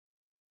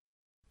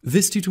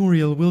This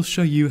tutorial will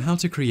show you how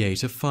to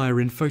create a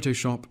fire in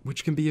Photoshop,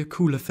 which can be a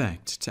cool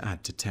effect to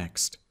add to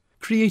text.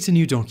 Create a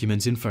new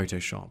document in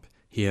Photoshop.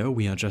 Here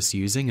we are just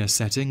using a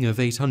setting of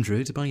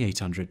 800 by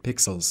 800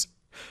 pixels.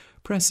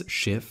 Press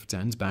Shift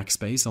and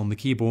Backspace on the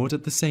keyboard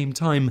at the same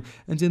time,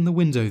 and in the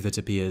window that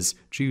appears,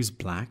 choose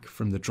Black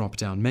from the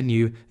drop-down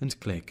menu and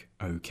click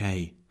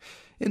OK.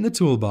 In the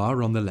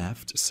toolbar on the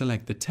left,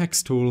 select the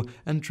Text tool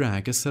and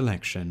drag a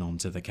selection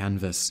onto the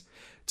canvas.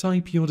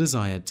 Type your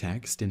desired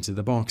text into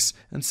the box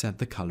and set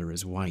the color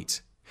as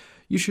white.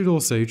 You should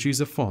also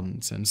choose a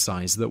font and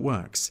size that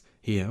works.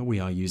 Here we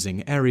are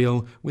using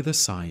Arial with a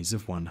size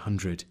of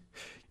 100.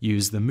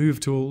 Use the Move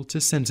tool to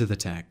center the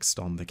text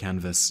on the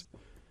canvas.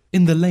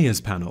 In the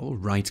Layers panel,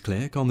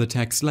 right-click on the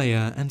text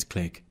layer and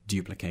click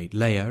Duplicate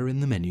Layer in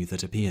the menu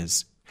that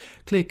appears.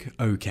 Click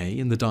OK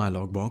in the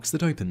dialog box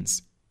that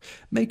opens.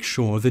 Make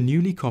sure the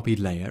newly copied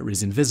layer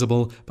is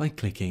invisible by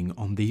clicking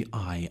on the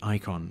eye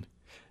icon.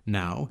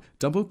 Now,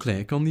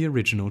 double-click on the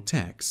original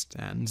text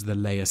and the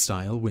Layer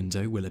Style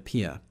window will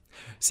appear.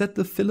 Set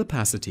the fill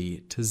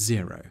opacity to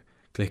 0.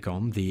 Click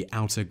on the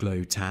Outer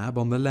Glow tab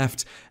on the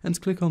left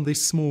and click on the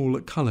small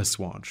color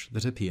swatch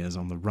that appears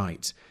on the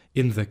right.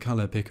 In the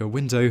Color Picker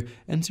window,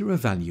 enter a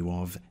value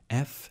of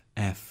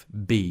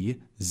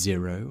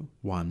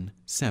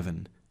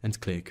FFB017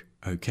 and click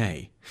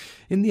OK.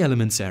 In the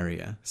Elements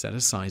area, set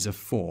a size of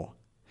 4.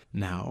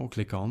 Now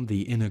click on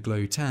the Inner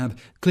Glow tab,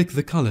 click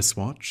the color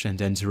swatch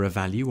and enter a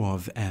value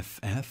of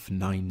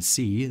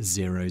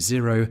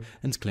FF9C00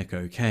 and click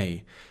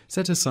OK.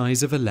 Set a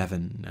size of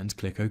 11 and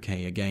click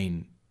OK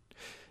again.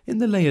 In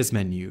the Layers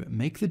menu,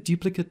 make the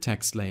duplicate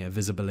text layer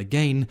visible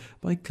again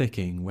by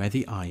clicking where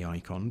the eye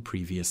icon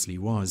previously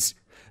was.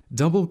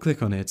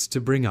 Double-click on it to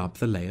bring up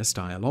the Layer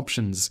Style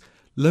options.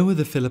 Lower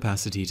the fill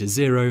opacity to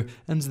 0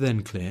 and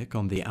then click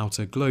on the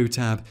Outer Glow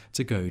tab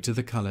to go to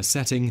the color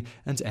setting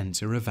and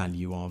enter a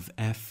value of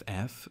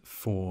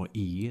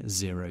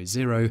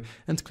FF4E00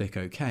 and click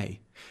OK.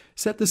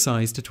 Set the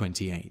size to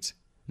 28.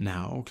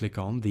 Now click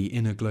on the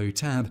Inner Glow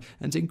tab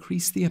and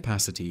increase the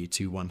opacity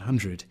to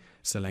 100.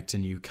 Select a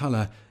new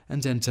color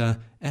and enter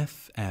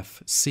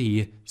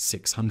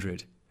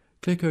FFC600.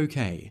 Click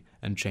OK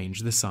and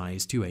change the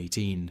size to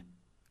 18.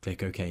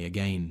 Click OK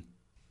again.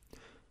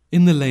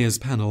 In the Layers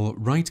panel,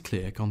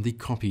 right-click on the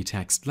Copy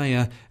Text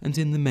layer and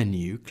in the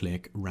menu,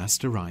 click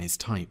Rasterize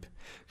Type.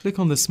 Click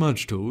on the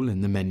Smudge tool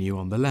in the menu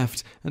on the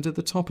left and at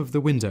the top of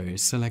the window,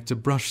 select a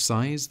brush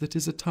size that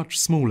is a touch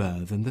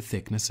smaller than the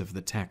thickness of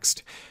the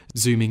text.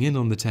 Zooming in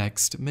on the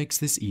text makes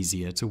this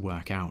easier to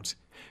work out.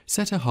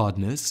 Set a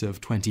hardness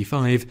of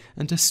 25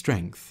 and a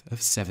strength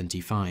of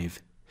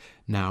 75.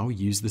 Now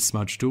use the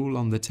Smudge tool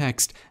on the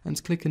text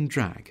and click and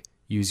drag.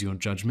 Use your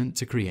judgment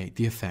to create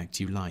the effect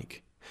you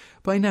like.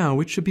 By now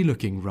it should be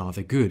looking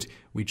rather good.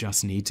 We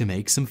just need to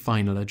make some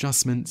final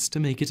adjustments to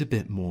make it a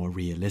bit more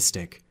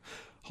realistic.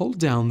 Hold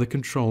down the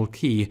Control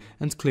key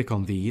and click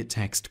on the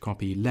Text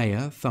Copy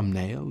Layer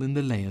thumbnail in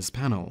the Layers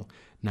panel.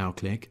 Now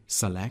click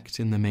Select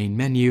in the main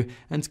menu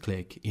and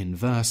click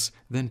Inverse,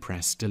 then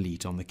press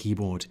Delete on the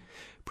keyboard.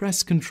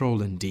 Press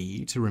Ctrl and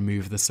D to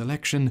remove the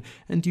selection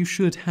and you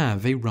should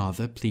have a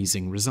rather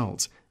pleasing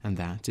result, and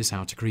that is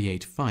how to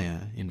create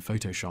fire in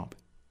Photoshop.